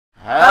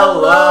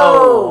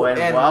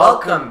And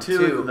welcome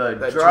to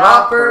the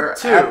Dropper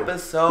 2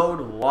 episode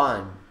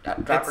 1.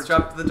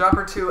 The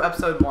Dropper 2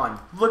 episode 1.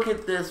 Look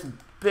at this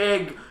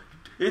big.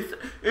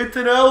 It's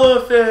an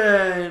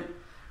elephant.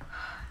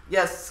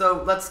 Yes,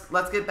 so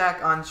let's get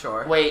back on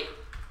shore. Wait.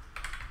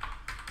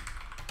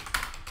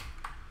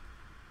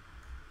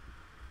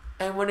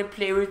 I want to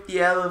play with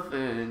the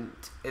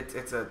elephant.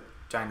 It's a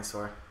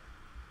dinosaur.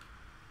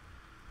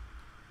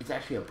 It's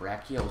actually a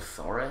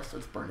Brachiosaurus.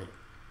 Let's burn it.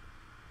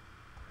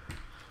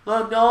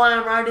 Look, Noah,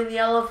 I'm riding the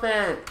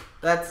elephant.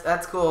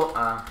 That's cool.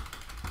 Mommy,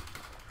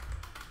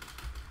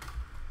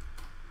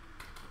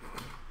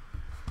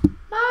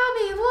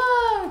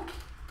 look.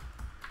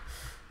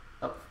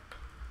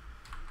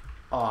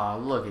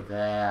 Oh, look at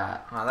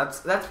that. Oh,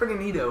 that's pretty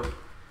neato.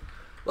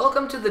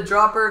 Welcome to the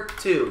Dropper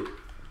 2.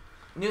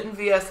 Newton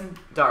vs.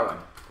 Darwin.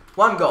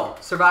 One goal: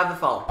 survive the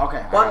fall.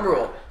 Okay. One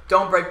rule: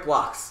 don't break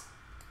blocks.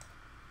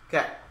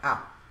 Okay. Ow.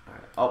 All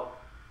right. Oh.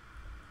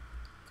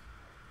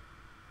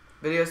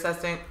 Video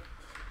testing.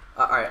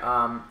 Alright,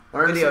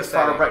 video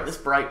settings. Brightness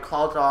bright,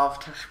 clouds off,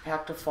 texture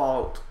pack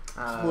default,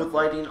 smooth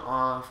lighting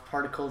off,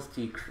 particles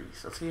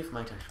decrease. Let's see if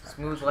my texture pack.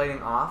 Smooth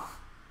lighting off.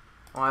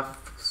 Oh, I have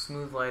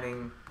smooth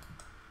lighting.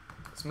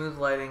 Smooth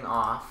lighting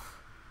off.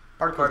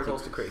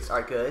 Particles decrease.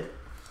 Alright, good.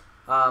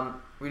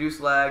 Reduce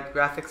lag,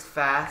 graphics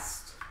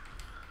fast.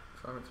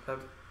 Performance pep.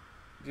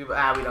 We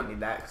don't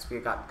need that because we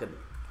got good.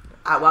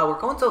 Wow, we're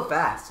going so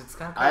fast. It's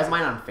kind of crazy. I have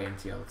mine on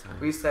fancy all the time.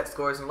 Reset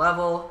scores and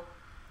level.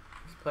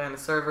 Play on the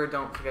server.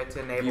 Don't forget to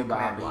enable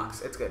command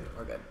blocks. It's good.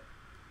 We're good.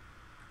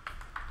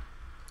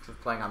 Just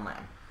playing on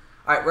LAN.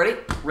 All right, ready?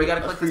 We gotta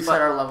click this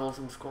button. Reset our levels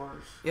and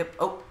scores. Yep.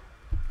 Oh.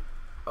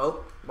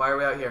 Why are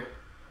we out here?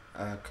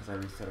 Because I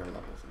reset our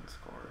levels and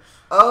scores.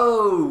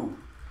 Oh.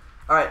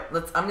 All right.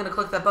 I'm gonna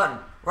click that button.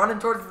 Running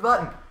towards the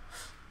button.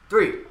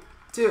 3,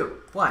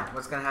 2, 1.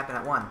 What's gonna happen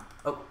at 1?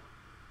 Oh.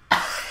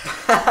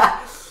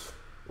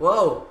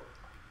 Whoa.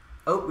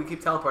 Oh, we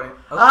keep teleporting.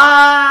 Oh.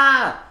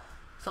 Ah!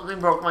 Something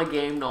broke my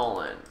game,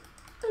 Nolan.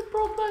 It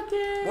broke my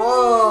game.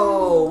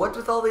 Whoa! What's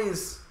with all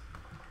these?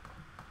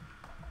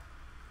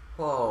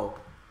 Whoa!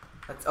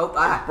 That's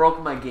It broke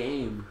my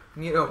game.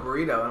 Neato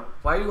burrito.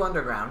 Why are you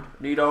underground?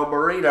 Neato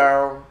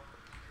burrito.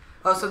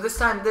 Oh, so this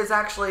time there's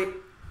actually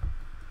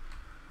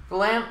the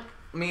lamp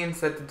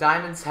means that the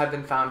diamonds have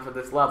been found for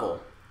this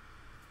level.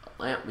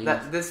 Lamp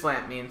means this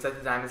lamp means that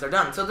the diamonds are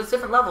done. So there's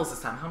different levels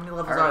this time. How many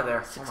levels are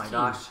there? 16. Oh my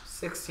gosh,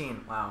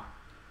 16. Wow.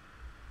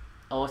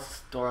 Oh, it's a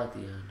store at the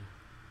end.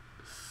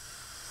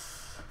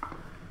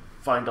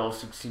 Find all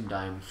 16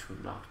 diamonds to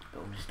unlock the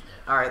bonus level.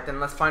 Alright, then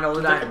let's find all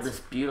the Look diamonds. at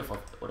this beautiful.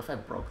 What if I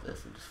broke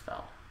this and just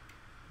fell?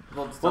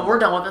 When we're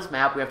done with this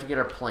map, we have to get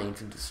our planes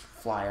and just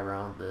fly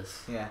around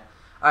this. Yeah.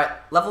 Alright,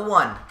 level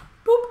 1.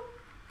 Boop.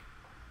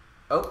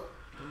 Oh.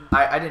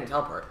 I didn't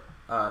teleport.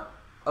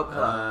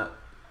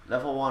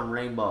 Level 1,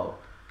 rainbow.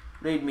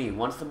 Read me.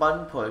 Once the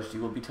button pushed, you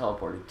will be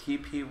teleported.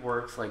 TP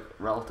works like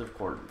relative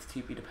coordinates.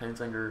 TP depends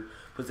on your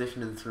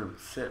position in this room.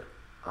 Sit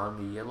on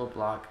the yellow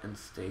block and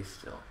stay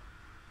still.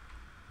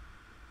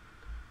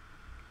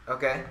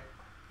 Okay.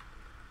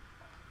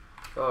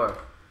 4,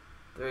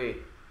 3,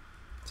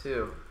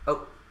 2.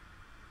 Oh.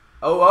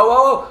 Oh, whoa,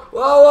 whoa, whoa,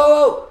 whoa, whoa,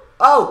 whoa.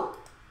 Oh.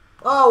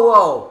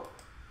 Oh,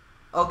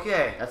 whoa.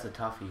 Okay. That's a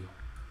toughie.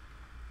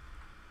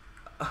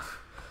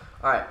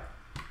 Alright.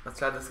 Let's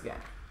try this again.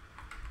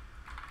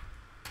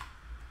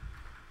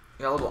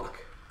 Yellow block.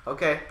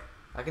 Okay.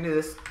 I can do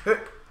this.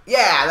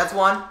 Yeah, that's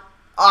one.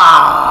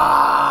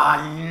 Ah,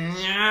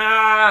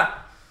 yeah.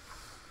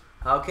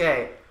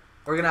 Okay.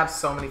 We're gonna have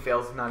so many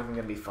fails, it's not even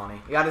gonna be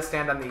funny. You gotta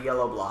stand on the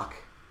yellow block.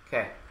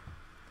 Okay.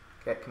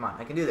 Okay, come on.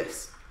 I can do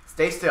this.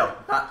 Stay still.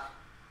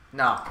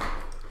 No.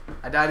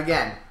 I died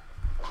again.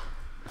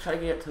 Try to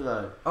get to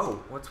the...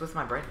 Oh, what's with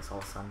my brightness all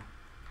of a sudden?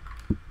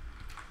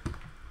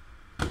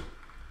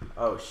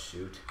 Oh,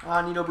 shoot.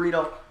 Ah, Neato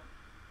burrito.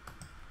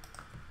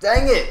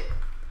 Dang it!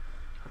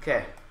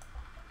 Okay.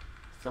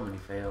 So many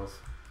fails.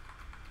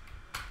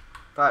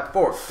 5,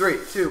 4, 3,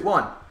 2,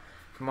 1.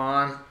 Come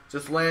on.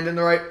 Just land in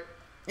the right...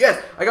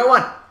 Yes, I got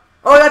 1.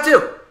 Oh, I got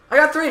 2. I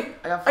got 3.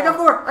 I got 4. I got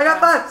 4. I got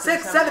 5,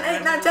 6, 7,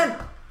 8, 9, 10.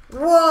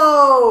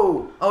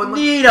 Whoa! Oh,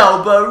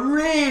 Neato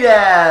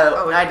burrito!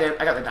 Oh, I did.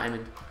 I got the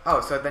diamond.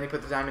 Oh, so then you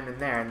put the diamond in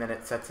there, and then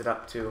it sets it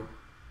up to...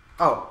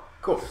 Oh,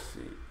 cool. Let's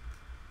see.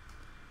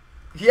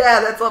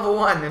 Yeah, that's level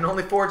 1 in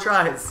only 4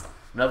 tries.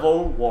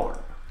 Level 1.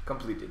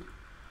 Completed.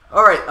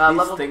 Alright,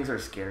 These things are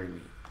scaring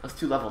me. Let's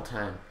do level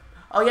 10.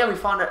 Oh yeah, we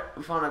found it.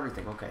 We found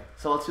everything. Okay.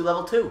 So let's do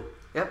level 2.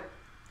 Yep.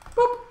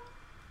 Boop.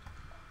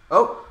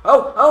 Oh,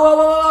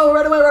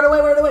 right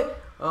away.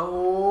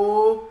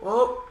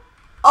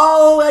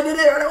 Oh, I did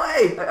it right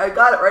away. I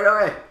got it right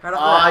away. Right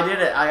off I did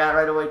it. I got it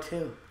right away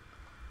too.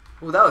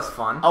 Ooh, that was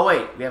fun. Oh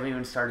wait, we haven't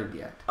even started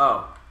yet.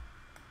 Oh.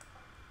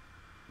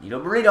 Neato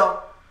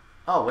burrito.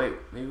 Oh wait,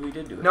 maybe we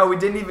did do it. No, we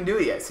didn't even do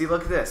it yet. See,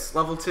 look at this.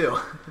 Level 2.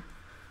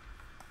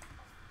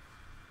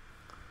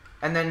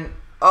 And then,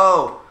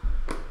 oh.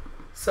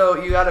 So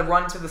you gotta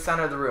run to the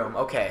center of the room.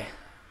 Okay.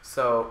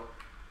 So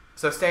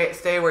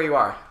stay where you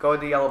are. Go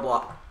to the yellow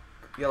block.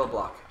 Yellow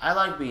block. I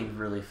like being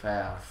really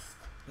fast.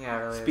 Yeah,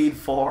 it really Speed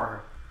is.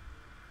 4.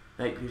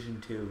 Night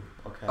vision 2.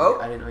 Okay. Oh.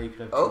 I didn't know you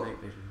could have Oh. two night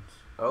visions.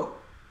 Oh,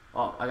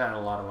 Oh, I got a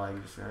lot of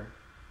lag just there.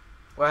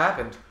 what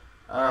happened?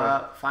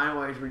 Find a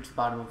way to reach the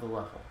bottom of the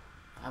level.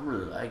 I'm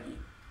really laggy.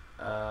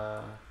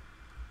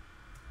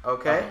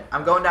 Okay,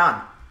 I'm going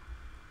down.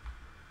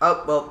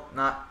 Oh, well,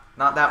 not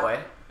that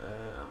way.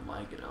 I'm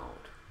lagging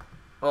out.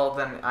 Well,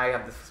 then I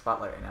have this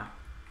spotlight right now.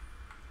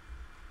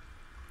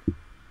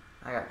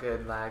 I got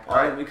good lag. All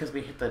right, because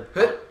we hit the.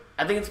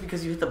 I think it's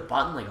because you hit the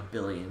button like a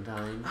billion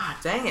times. Ah,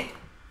 dang it.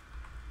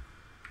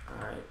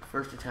 All right,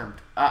 first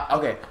attempt.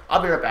 Okay,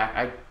 I'll be right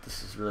back.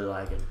 This is really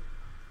lagging.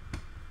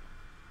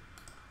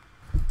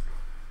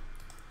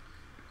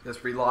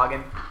 Just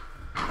relogging.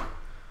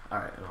 All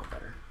right, I'm all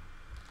better.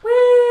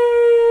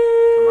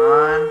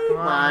 Come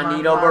on,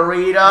 Nito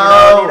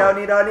burrito.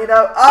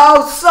 Nito.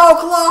 Oh, so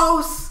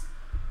close.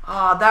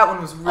 Ah, that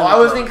one was really I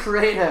was close. in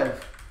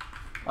creative.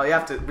 Oh, you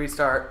have to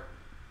restart.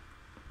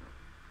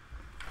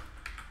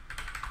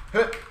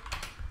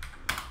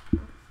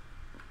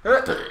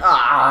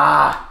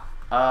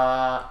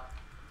 Ah.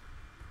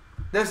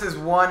 This is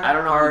one I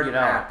don't know how hard to get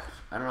out. map.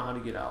 I don't know how to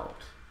get out.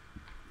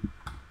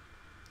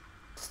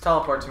 Just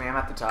teleport to me. I'm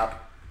at the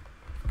top.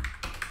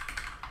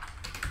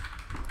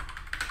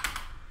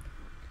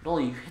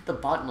 Nolan, you hit the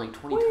button like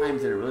 20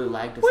 times and it really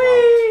lagged us out.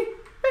 Whee!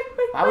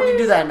 Why would you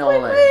do that,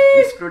 Nolan?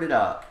 You screwed it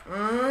up.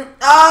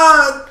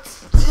 Ah!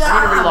 I need to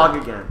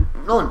relog again.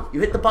 Nolan, you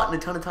hit the button a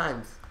ton of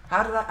times.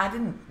 How did I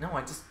didn't. No,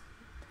 I just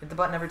hit the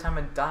button every time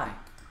I die.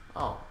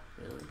 Oh,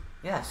 really?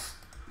 Yes.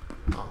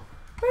 Oh.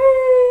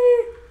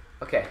 Whee!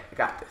 Okay, I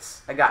got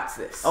this. I got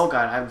this. Oh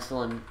god, I'm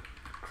still in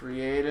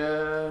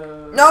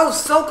creative. No,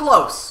 so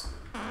close.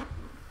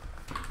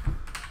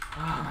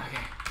 Oh,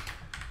 okay.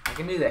 I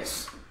can do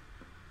this.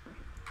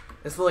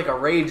 This is like a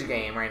rage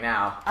game right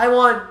now. I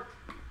won.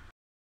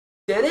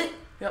 Did it?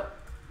 Yep.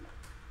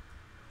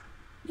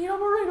 Nito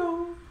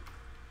burrito.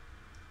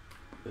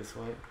 This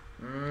way.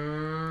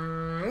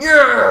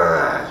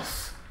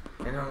 Yes!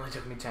 It only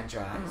took me 10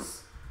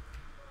 tries.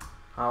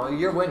 Oh, well,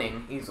 you're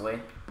winning easily.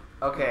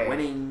 Okay.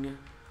 Winning.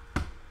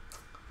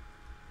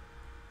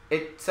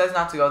 It says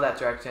not to go that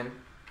direction.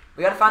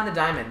 We gotta find the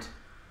diamond.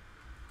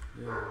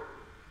 Yeah.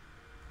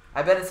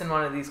 I bet it's in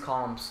one of these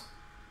columns.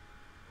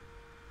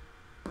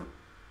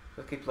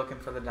 So keep looking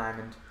for the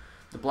diamond.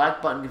 The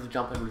black button gives a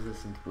jump and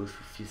resistance boost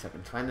for a few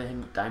seconds. Find the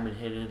diamond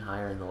hidden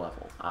higher in the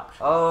level. Option.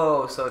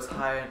 Oh, so it's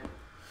high.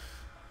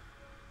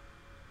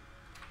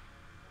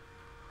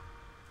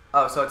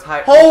 Oh, so it's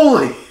high.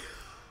 Holy!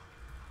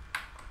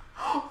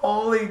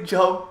 Holy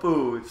jump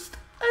boost.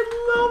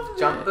 I love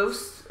Jump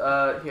boost?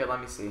 Here,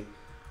 let me see.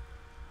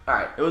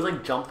 Alright. It was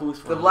like jump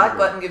boost. The black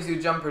button gives you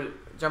jump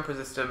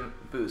resistant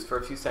boost for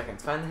a few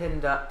seconds. Find the hidden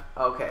dot.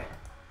 Okay.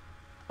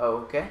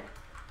 Okay.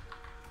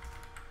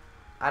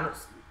 I don't.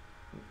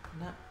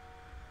 No.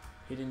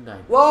 Hidden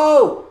diamond.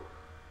 Whoa!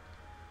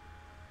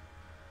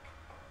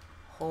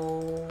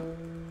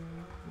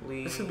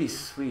 Holy. This would be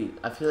sweet.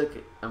 I feel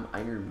like I'm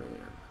Iron Man.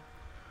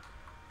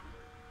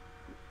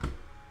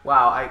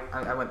 Wow,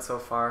 I went so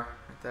far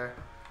right there.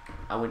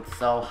 I went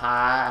so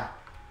high.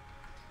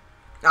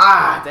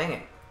 Ah, dang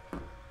it.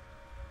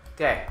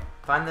 Okay,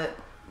 find the.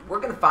 We're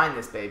gonna find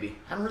this baby.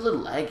 I'm really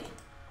lagging.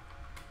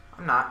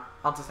 I'm not.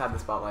 I'll just have the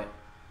spotlight.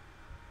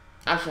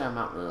 Actually, I'm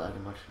not really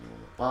lagging much anymore.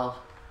 Well,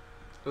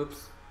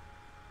 Oops.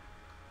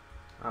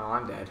 Oh,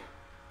 I'm dead.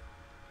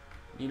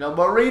 Nito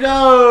burrito.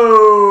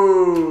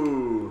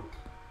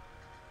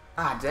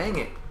 Ah, dang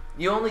it.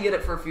 You only get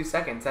it for a few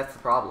seconds. That's the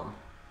problem.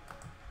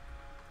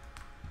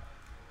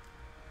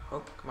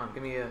 Oh, come on.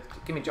 Give me a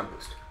jump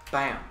boost.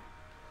 Bam.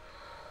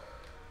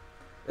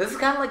 This is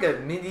kind of like a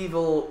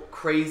medieval,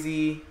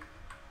 crazy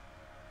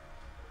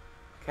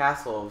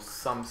castle of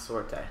some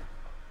sort.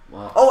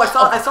 Well, Oh, I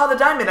saw the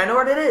diamond. I know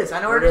where it is.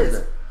 I know where it is.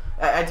 it?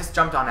 I just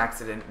jumped on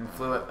accident and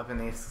flew it up in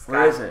the sky.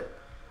 Where is it?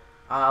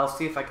 I'll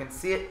see if I can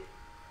see it.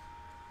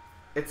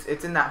 It's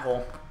in that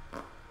hole.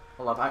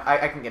 Hold up.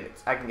 I can get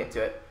it. I can get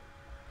to it.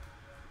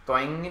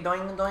 Doing,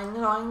 doing, doing,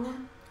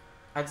 doing.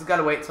 I just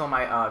gotta wait till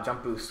my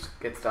jump boost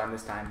gets done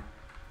this time.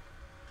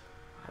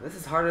 This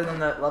is harder than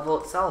the level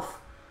itself.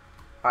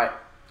 Alright,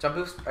 jump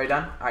boost. Are you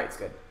done? Alright, it's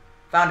good.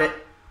 Found it.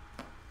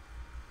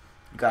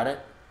 Got it?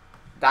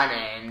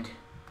 Diamond.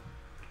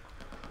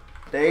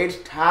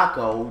 Stage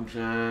taco,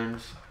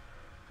 gents.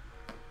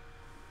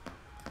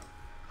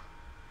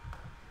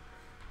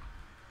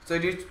 So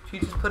you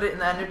just put it in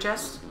the ender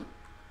chest?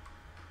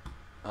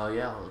 Oh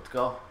yeah, let's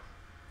go.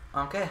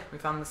 Okay, we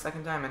found the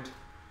second diamond.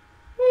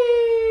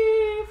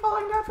 Whee!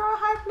 Falling down from a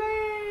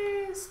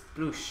high place.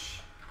 Bloosh.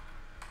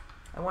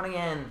 I won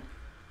again.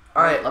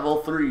 Alright.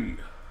 Level 3.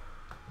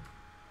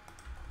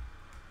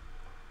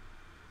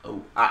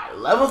 Oh, Alright,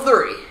 level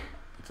 3.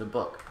 it's a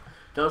book.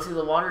 Don't see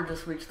the water,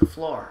 just reach the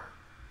floor.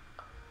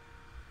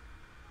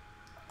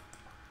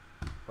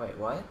 Wait,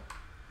 what?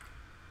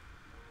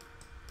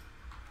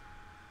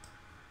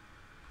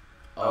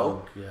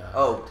 Oh god.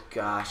 Oh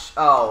gosh.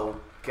 Oh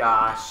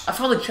gosh. I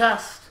found the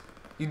chest.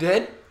 You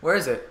did? Where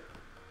is it?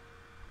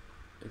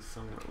 It's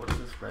somewhere. What does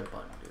this red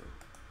button do?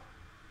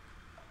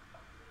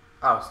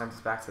 Oh, sent us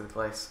back to the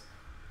place.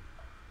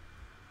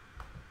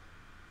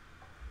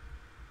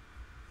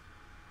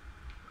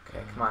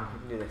 Okay, come on, we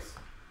can do this.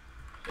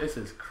 This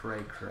is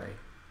cray cray.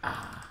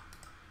 Ah.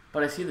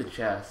 But I see the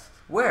chest.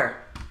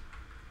 Where?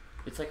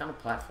 It's like on a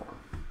platform.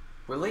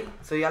 Really?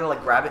 So you gotta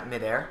like grab it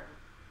midair?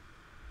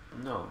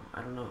 No,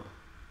 I don't know.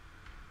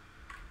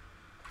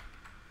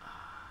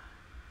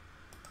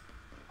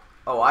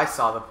 Oh, I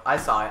saw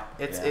it.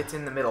 It's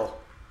in the middle.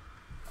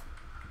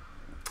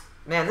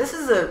 Man, this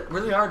is a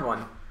really hard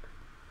one.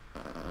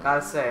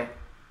 Gotta say.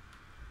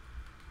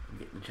 I'm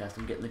getting the chest.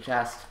 I'm getting the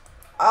chest.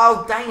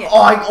 Oh, dang it.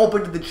 Oh, I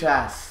opened the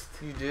chest.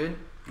 You did?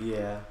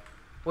 Yeah.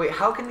 Wait,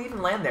 how can we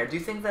even land there? Do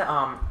you think that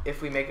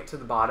if we make it to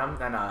the bottom,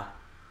 then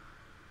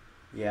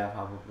Yeah,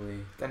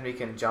 probably. then we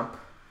can jump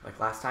like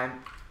last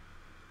time?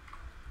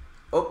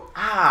 Oh,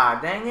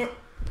 dang it.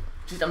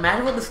 Just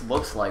imagine what this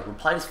looks like. We'll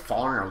probably just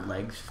fall on our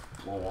legs,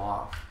 just blow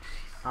off.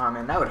 Oh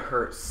man, that would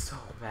hurt so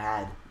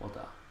bad. What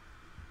the?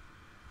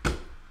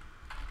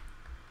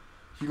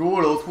 You know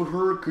what else would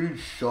hurt? Getting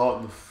shot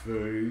in the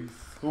face.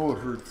 Oh, it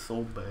hurts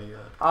so bad.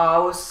 Oh, I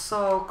was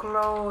so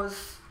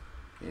close.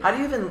 Yeah. How do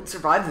you even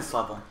survive this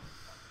level?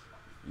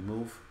 You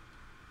move.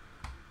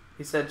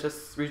 He said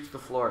just reach the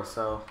floor,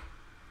 so...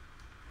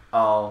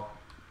 Oh,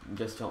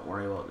 just don't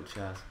worry about the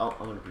chest. Oh,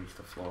 I'm gonna reach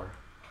the floor.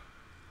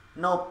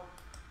 Nope.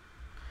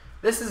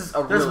 This is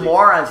a There's really...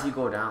 more as you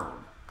go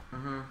down.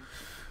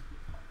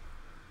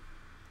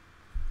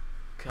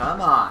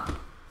 Come on.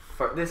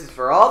 This is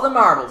for all the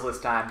marbles this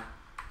time.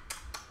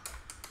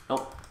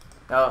 Nope.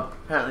 Oh,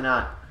 Apparently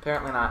not.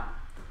 apparently not.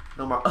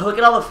 No more. Look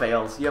at all the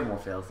fails. You have more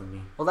fails than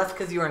me. Well, that's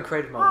because you were in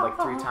creative mode like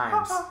 3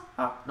 times.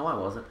 No, I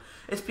wasn't.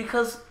 It's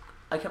because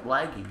I kept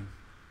lagging.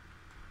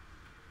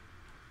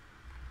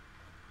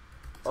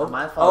 It's not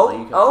my fault that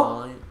you kept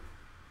falling.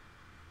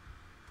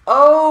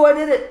 Oh, I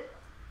did it.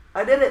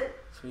 I did it.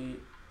 Sweet.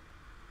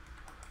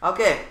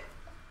 Okay.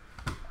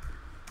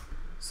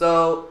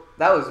 So,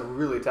 that was a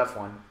really tough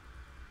one.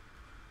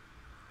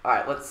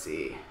 Alright, let's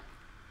see.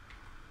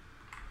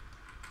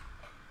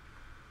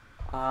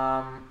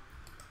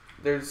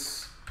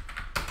 There's...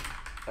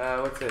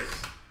 what's this?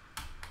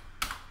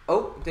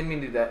 Oh, didn't mean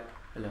to do that.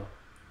 Hello.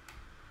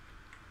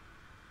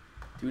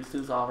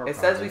 Dude's off our It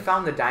says we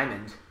found the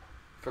diamond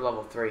for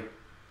level 3.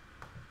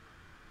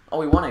 Oh,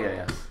 we won it, I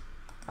guess.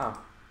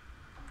 Oh.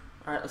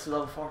 Alright, let's do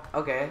level 4.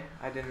 Okay,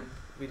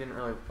 we didn't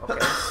really... Okay.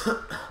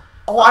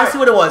 Oh, I see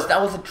what it was.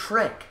 That was a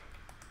trick.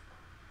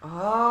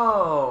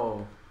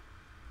 Oh.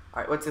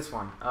 Alright, what's this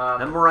one?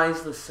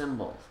 Memorize the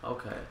symbols.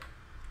 Okay.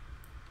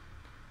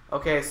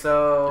 Okay,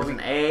 so... There's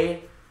an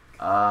A,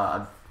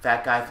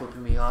 fat guy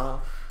flipping me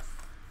off,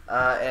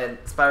 and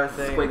spiral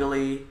thing.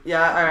 squiggly,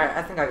 Yeah, alright,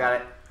 I think I got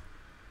it.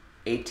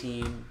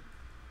 18.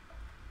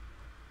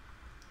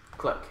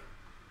 Click.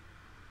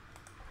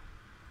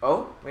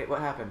 Oh, wait,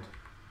 what happened?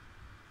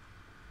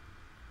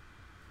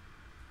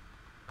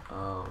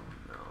 Oh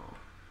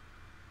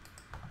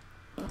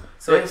no.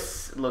 So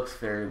This looks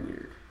very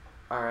weird.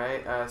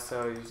 alright,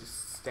 so you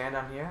just stand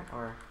on here,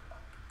 or...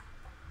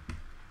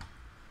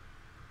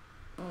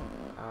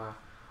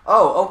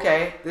 oh,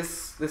 okay,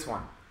 this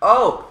one.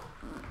 Oh,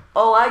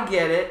 I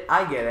get it.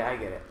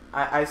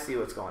 I see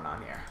what's going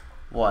on here.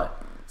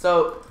 What?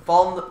 So,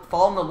 fall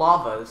in the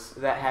lavas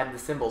that had the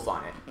symbols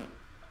on it.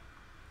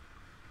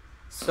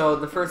 So,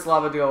 the first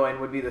lava to go in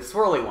would be the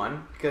swirly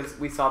one, because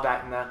we saw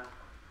that in the...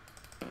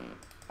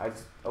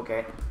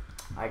 okay.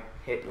 I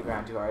hit the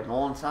ground too hard.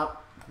 Nolan,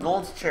 stop.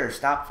 Nolan's chair,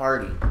 stop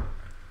farting.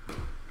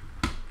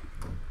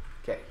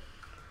 Okay.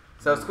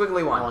 So,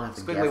 squiggly one. Nolan has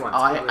to Squiggly guess. one. Oh,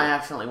 Squiggly I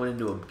accidentally went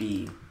into a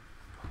B.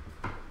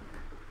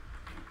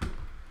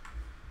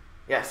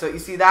 Yeah, so you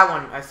see that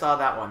one. I saw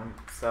that one.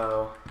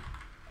 So...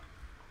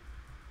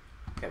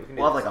 okay, we can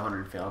do We'll have this. like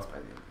 100 fails by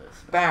the end of this.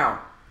 Bow.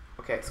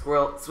 Okay,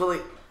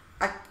 swirly.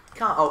 I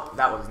can't... oh,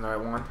 that was another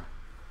one.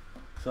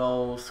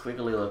 So,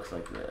 squiggly looks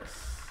like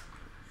this.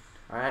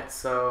 Alright,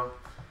 so...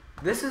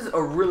 this is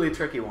a really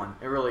tricky one.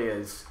 It really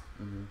is.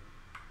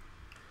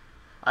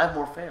 I have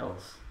more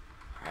fails.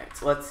 Alright,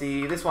 so let's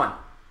see this one.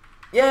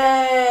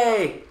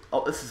 Yay!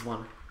 Oh, this is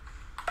one.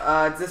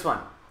 It's this one.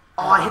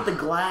 Oh, I hit the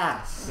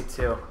glass. Me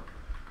too.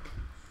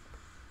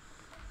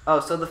 Oh,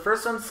 so the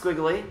first one's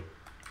squiggly.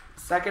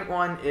 Second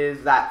one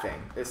is that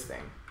thing. This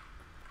thing.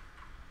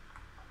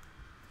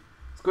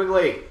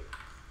 Squiggly.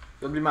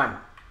 You'll be mine.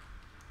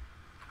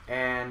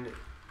 And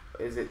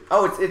is it?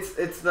 Oh,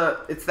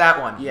 it's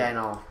that one. Yeah, I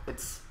know.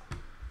 It's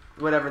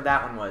whatever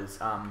that one was.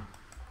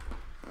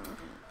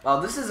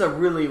 Well, this is a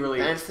really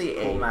That's the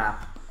cool A.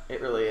 map.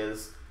 It really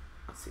is.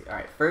 Let's see. All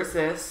right, first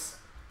this,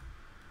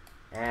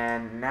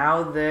 and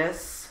now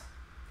this.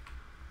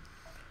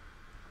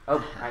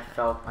 Oh, I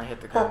fell. I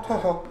hit the ground.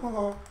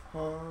 All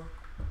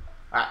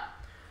right,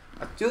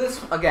 let's do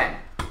this again.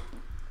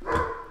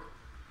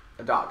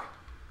 A dog.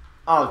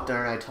 Oh,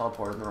 darn, I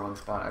teleported in the wrong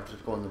spot. I have to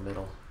go in the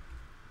middle.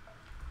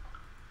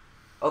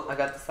 Oh, I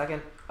got the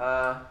second.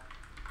 Oh,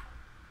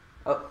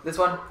 this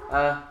one.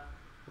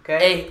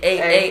 Okay.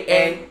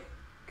 A.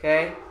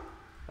 Okay.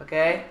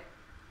 Okay.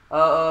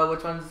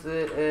 Which one's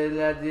it?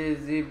 La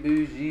Dizzy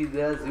Bougie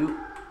the Zoo.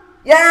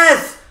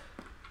 Yes!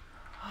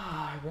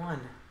 I won.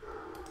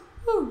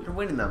 Woo, you're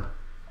winning them.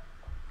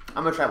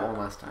 I'm gonna try it one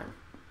last time.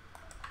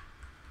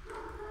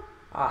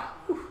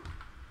 Whew.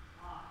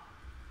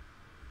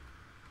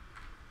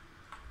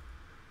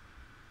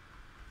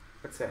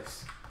 What's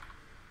this?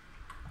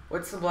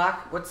 What's the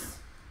black? What's...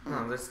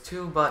 No, there's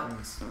 2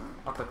 buttons.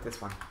 I'll click this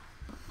one.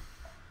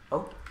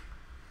 Oh,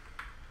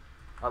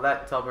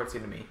 that teleports you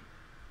to me.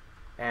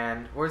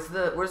 And where's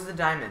the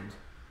diamond?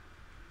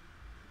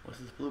 What's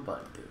this blue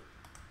button do?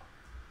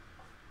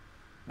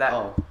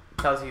 That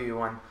tells you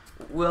won.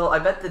 Well, I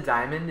bet the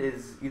diamond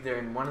is either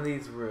in one of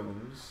these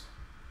rooms,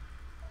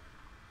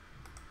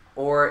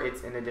 or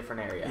it's in a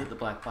different area. Hit the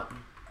black button.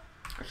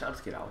 Or should I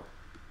just get out?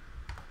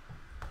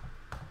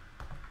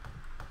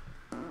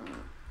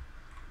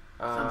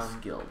 I'm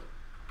skilled.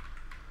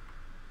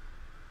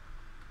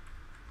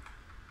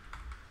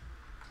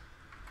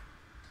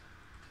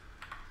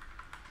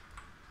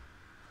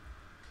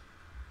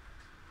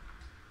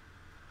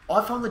 Oh,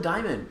 I found the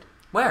diamond.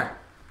 Where?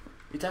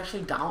 It's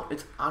actually down.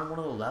 It's on one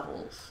of the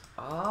levels.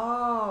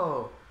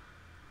 Oh.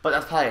 But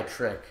that's probably a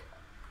trick.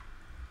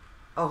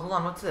 Oh, hold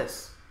on. What's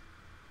this?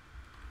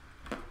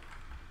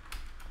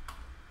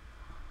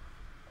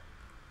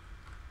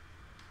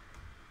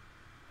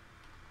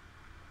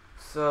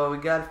 So we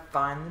gotta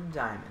find the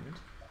diamond.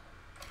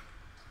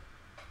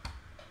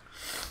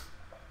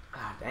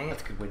 Dang it.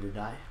 That's a good way to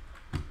die.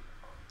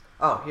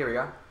 Oh, here we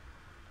go.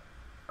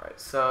 Alright,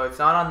 so it's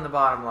not on the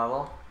bottom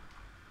level.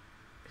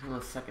 It's on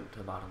the second to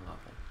the bottom level.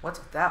 What's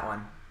with that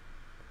one?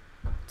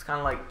 It's kind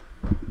of like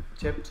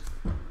chipped.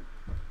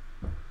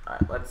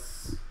 Alright,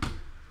 let's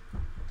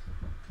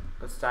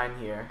die in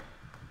here.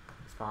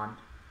 Spawn.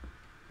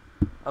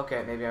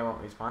 Okay, maybe I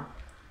won't respawn.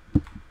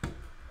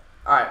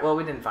 Alright, well,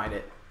 we didn't find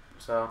it.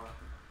 So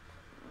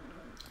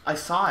I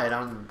saw it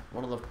on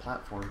one of the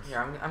platforms. here,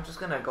 I'm just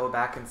gonna go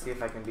back and see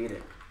if I can beat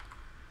it.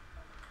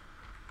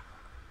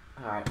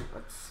 Alright,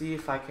 let's see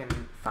if I can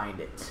find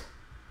it.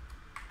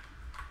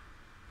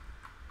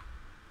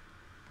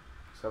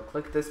 So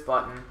click this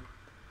button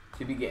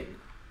to begin.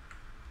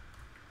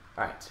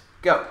 Alright,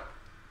 go.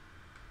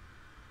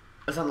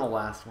 It's on the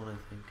last one, I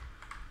think.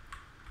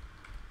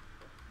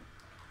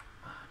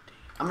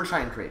 I'm gonna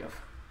try in creative.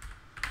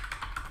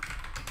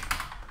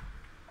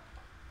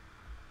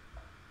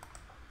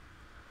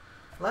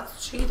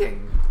 That's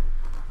cheating.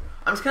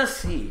 I'm just gonna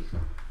see.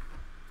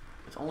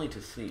 It's only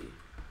to see.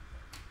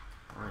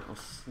 Alright,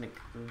 let's sneak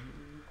through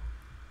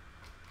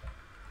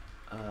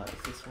here.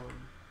 Is this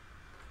one?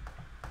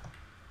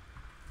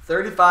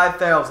 35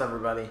 fails,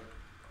 everybody.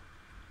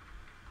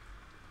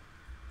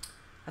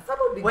 I thought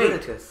it would be good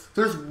at this.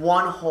 There's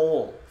one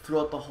hole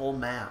throughout the whole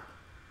map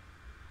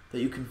that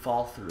you can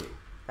fall through.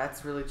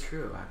 That's really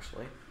true,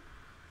 actually.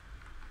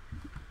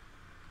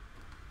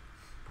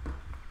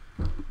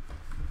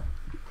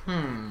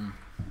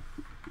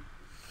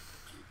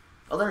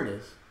 Oh, there it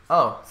is.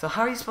 Oh, so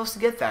how are you supposed to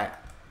get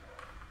that?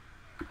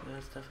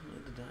 That's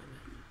definitely the diamond.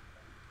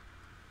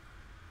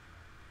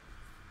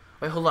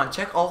 Wait, hold on.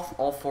 Check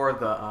all 4 of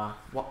the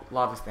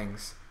lava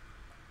things.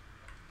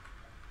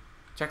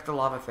 Check the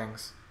lava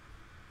things.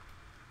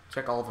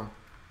 Check all of them.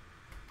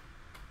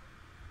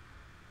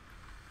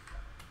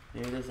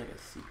 Maybe there's like a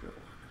secret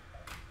one.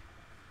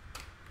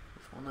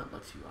 There's one that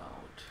lets you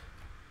out.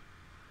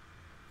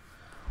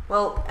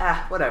 Well,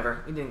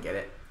 whatever. We didn't get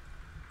it.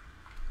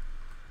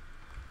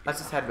 Let's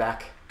just head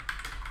back.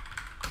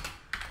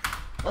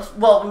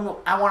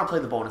 I want to play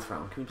the bonus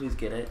round. Can we please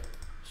get it?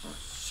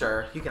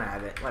 Sure, you can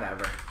have it.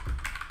 Whatever.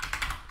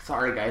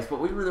 Sorry, guys, but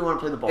we really want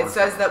to play the bonus It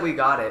says round. that we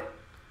got it.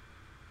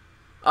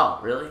 Oh,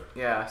 really?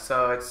 Yeah,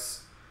 so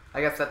it's...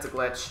 I guess that's a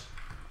glitch.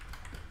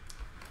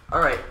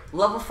 Alright,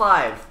 level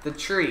 5, the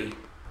tree.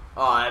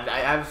 Oh, I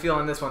have a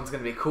feeling this one's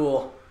going to be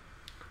cool.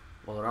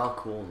 Well, they're all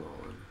cool,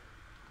 Nolan.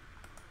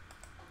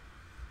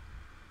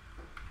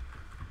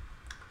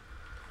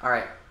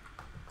 Alright,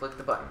 click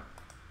the button.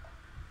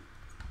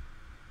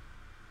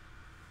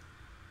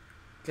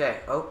 Okay,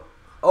 oh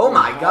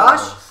my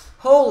gosh!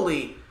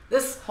 Holy,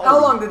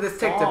 how long did this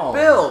take to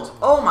build?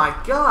 Oh my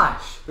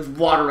gosh! There's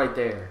water right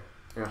there.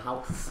 In a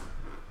house.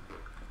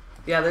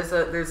 Yeah,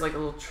 there's like a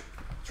little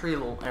tree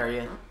little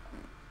area.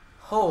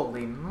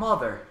 Holy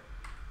mother.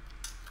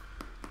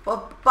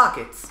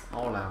 Buckets.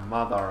 Holy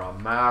mother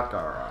of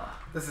matter.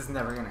 This is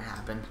never gonna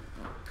happen.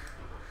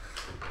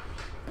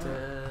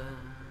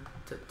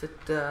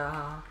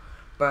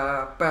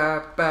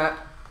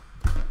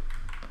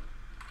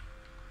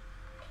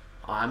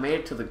 Oh, I made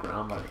it to the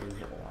ground, but I didn't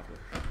hit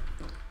water.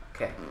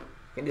 Okay,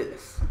 we can do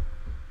this.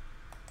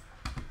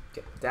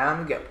 Okay, down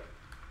we go.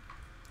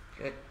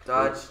 Okay,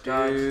 dodge,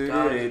 dodge,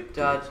 dodge,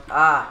 dodge.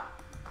 Ah!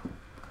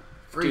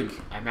 Freak.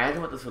 Dude,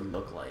 imagine what this would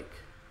look like.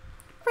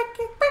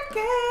 Freaky,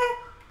 freaky!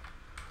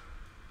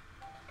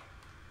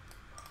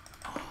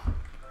 Oh,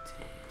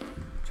 dang.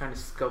 Trying to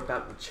scope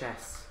out the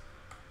chest.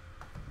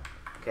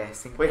 Okay, I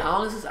think. Wait, how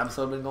long has this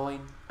episode been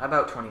going?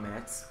 About 20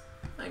 minutes.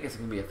 I guess it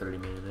can be a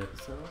 30-minute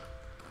episode.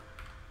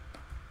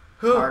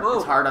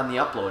 It's hard on the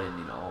uploading,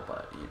 you know,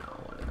 but you know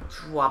whatever.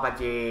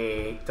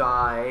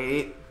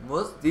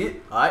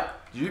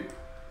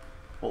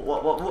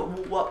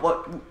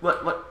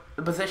 What?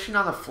 The position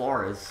on the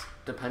floor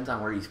depends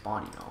on where you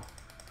spawn, you know.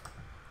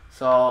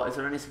 So, is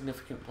there any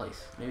significant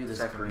place? Maybe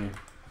this green.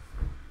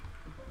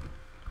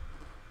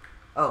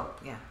 Oh,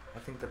 yeah. I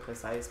think the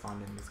place I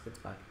spawned in is a good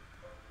spot.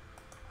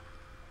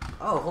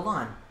 Oh, hold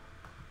on.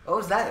 Oh,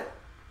 is that it?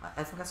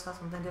 I think I saw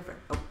something different.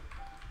 Oh.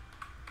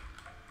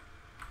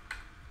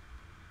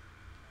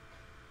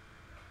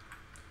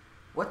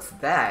 What's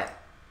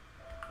that?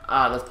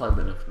 Ah, let's play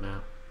the next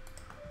map.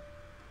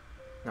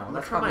 No,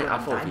 that's probably my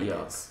what FOV Diamond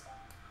up. is.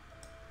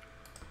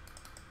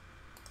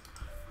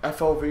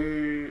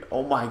 FOV.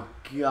 Oh my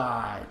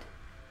god.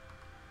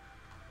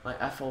 My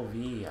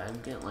FOV.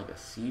 I'm getting like a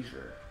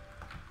seizure.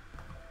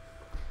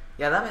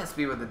 Yeah, that must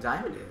be where the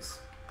diamond is.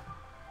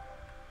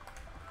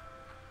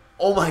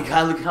 Oh my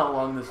god, look how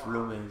long this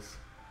room is.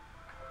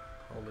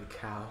 Holy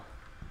cow.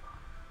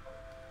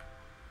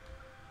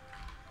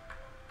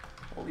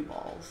 Holy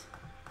balls.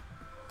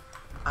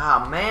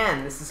 Ah,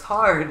 man, this is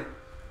hard.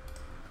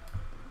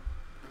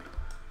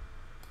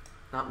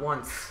 Not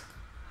once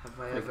have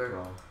I ever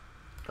Bro.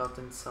 felt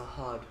it so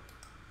hard.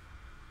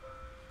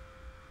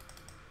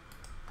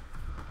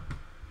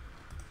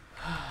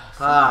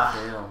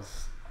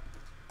 Fails.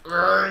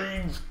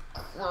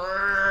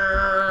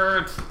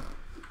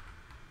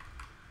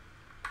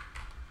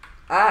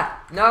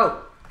 Ah,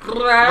 no.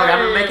 Look, I'm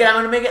gonna make it, I'm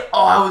gonna make it.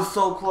 Oh, I was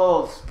so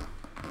close.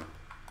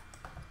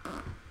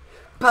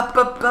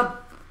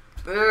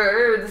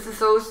 This is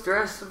so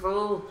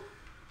stressful.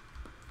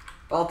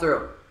 Fall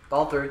through.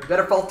 Fall through. You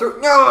better fall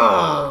through.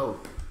 No!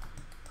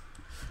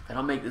 I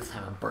don't make this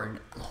time, I burn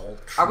the whole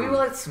tree. Are we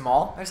like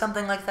small or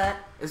something like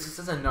that? Is this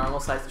just a normal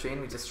sized tree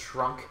and we just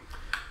shrunk?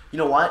 You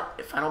know what?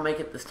 If I don't make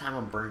it this time,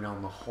 I'm burning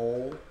down the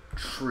whole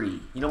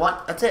tree. You know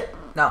what? That's it.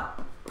 No.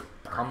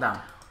 Calm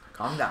down.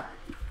 Calm down.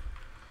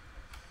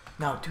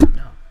 No, dude,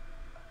 no.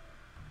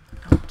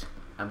 Don't.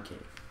 I'm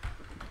kidding.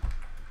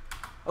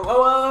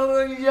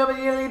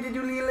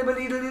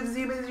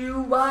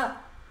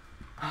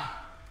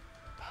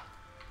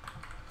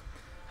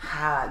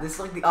 This is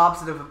like the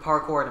opposite of a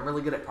parkour, and I'm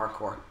really good at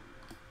parkour.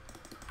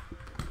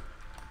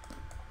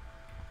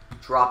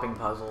 Dropping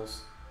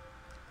puzzles.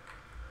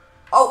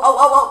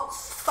 Oh!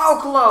 So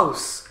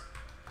close!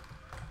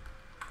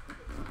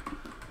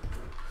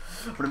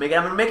 I'm gonna make it,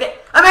 I'm gonna make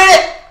it! I made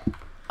it!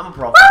 I'm a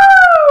pro. Woo!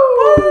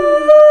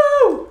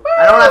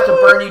 I don't have to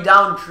burn you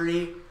down,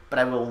 tree, but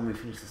I will when we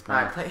finish this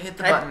map. Alright, hit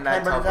the button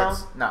that burn it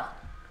teleports. down? No.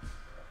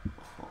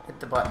 Hit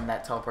the button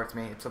that teleports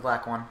me. It's a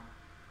black one.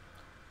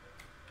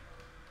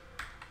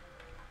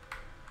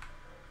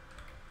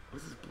 What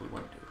does this blue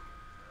one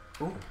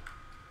do? Ooh.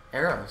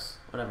 Arrows.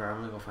 Whatever, I'm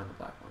gonna go find the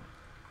black one.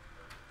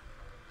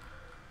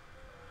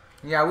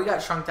 Yeah, we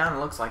got shrunk down, it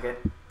looks like it.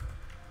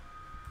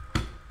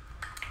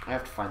 I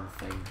have to find the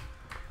thing.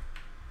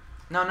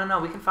 No,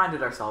 we can find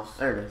it ourselves.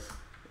 There it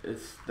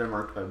is. They're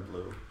marked by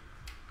blue.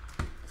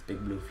 This big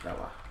blue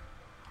flower.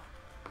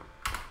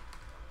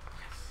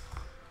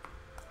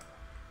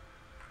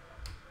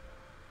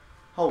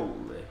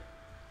 Holy.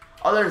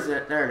 Oh, there's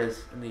it. There it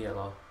is in the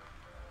yellow.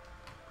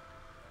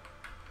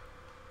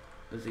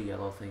 There's a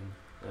yellow thing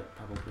that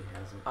probably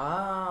has it.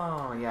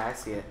 Oh, yeah, I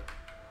see it.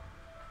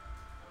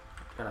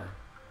 Gotta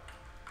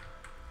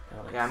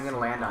like Yeah, I'm gonna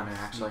land on it,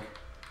 actually.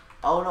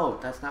 Oh no,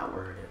 that's not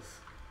where it is.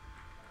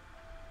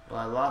 Well,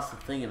 I lost the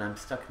thing and I'm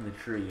stuck in the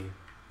tree.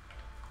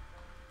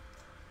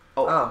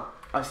 Oh.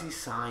 I see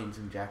signs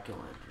and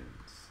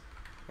jack-o'-lanterns.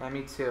 Yeah,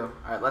 me too.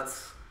 Alright,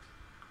 let's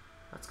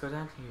go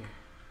down here.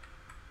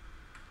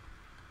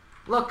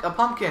 Look, a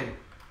pumpkin!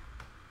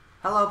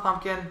 Hello,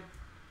 pumpkin.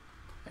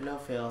 Hello,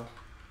 Phil.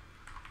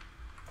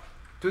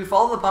 Do we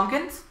follow the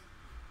pumpkins?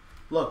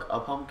 Look, a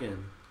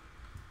pumpkin.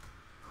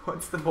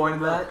 What's the point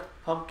of that?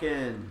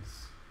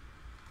 Pumpkins.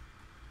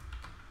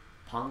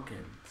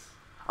 Pumpkins.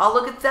 Oh,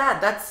 look at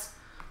that!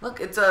 Look,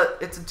 it's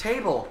a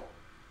table.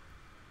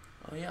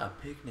 Oh yeah, a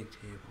picnic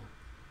table.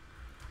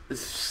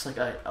 This is just like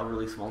a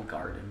really small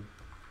garden.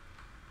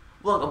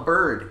 Look, a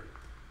bird.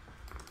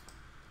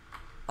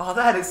 Oh,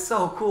 that is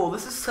so cool.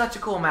 This is such a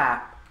cool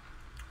map.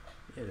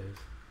 It is.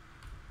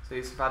 So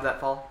you survived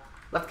that fall?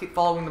 Let's keep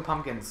following the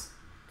pumpkins.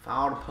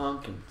 Follow the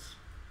pumpkins.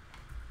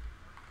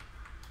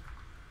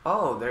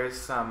 Oh, there's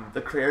some.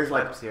 The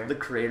creators here. The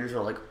creators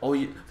are like, oh,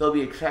 they'll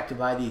be attracted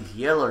by these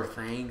yellow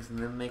things, and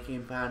then they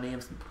can find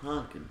them some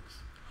pumpkins.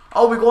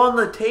 Oh, we go on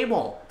the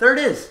table. There it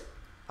is.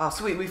 Oh,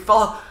 sweet. We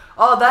follow.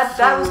 Oh,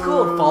 that was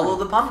cool. Follow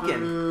the pumpkin.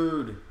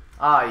 Food.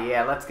 Oh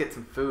yeah, let's get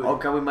some food. Oh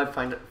god, we might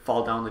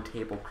fall down the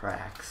table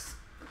cracks.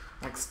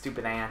 Like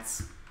stupid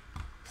ants.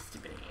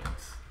 Stupid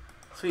ants.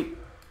 Sweet.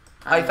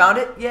 I found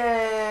it.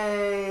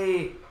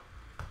 Yay!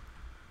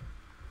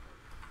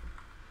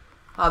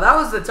 Oh, that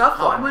was the tough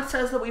How one. much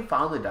says that we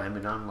found the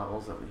diamond on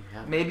levels that we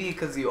have? Maybe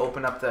because you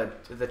open up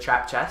the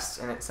trap chest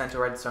and it sent a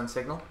redstone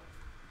signal.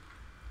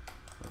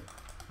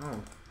 Oh,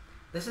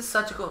 this is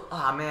such a cool.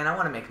 Oh man, I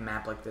want to make a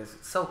map like this.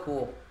 It's so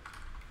cool.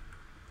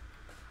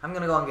 I'm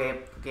gonna go on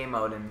game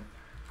mode and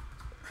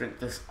drink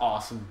this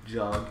awesome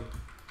jug.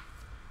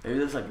 Maybe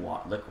there's like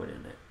liquid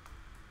in it.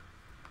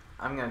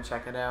 I'm gonna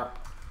check it out.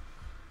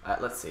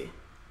 Let's see.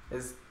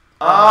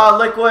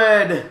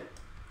 Liquid!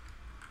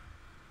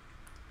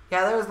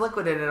 Yeah, there was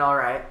liquid in it, all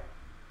right.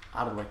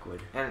 Out of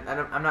liquid. And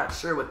I'm not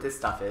sure what this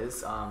stuff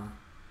is. Cocaine.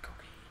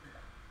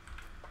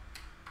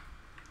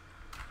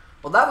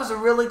 Well, that was a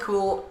really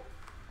cool.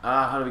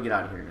 How do we get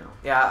out of here now?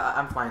 Yeah,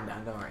 I'm flying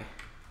down. Don't worry.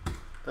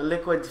 The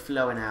liquid's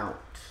flowing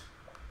out.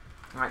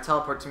 All right,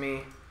 teleport to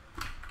me.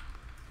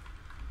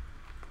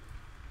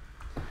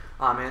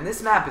 Oh man,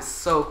 this map is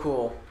so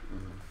cool.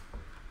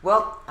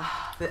 Well,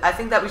 I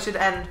think that we should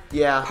end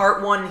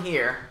part 1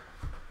 here.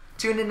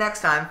 Tune in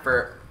next time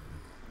for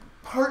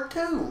Part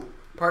 2.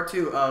 part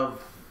 2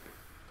 of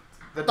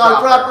The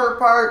Dropper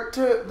Part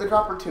 2. The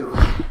Dropper 2.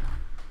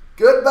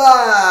 Goodbye.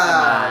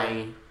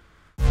 Bye.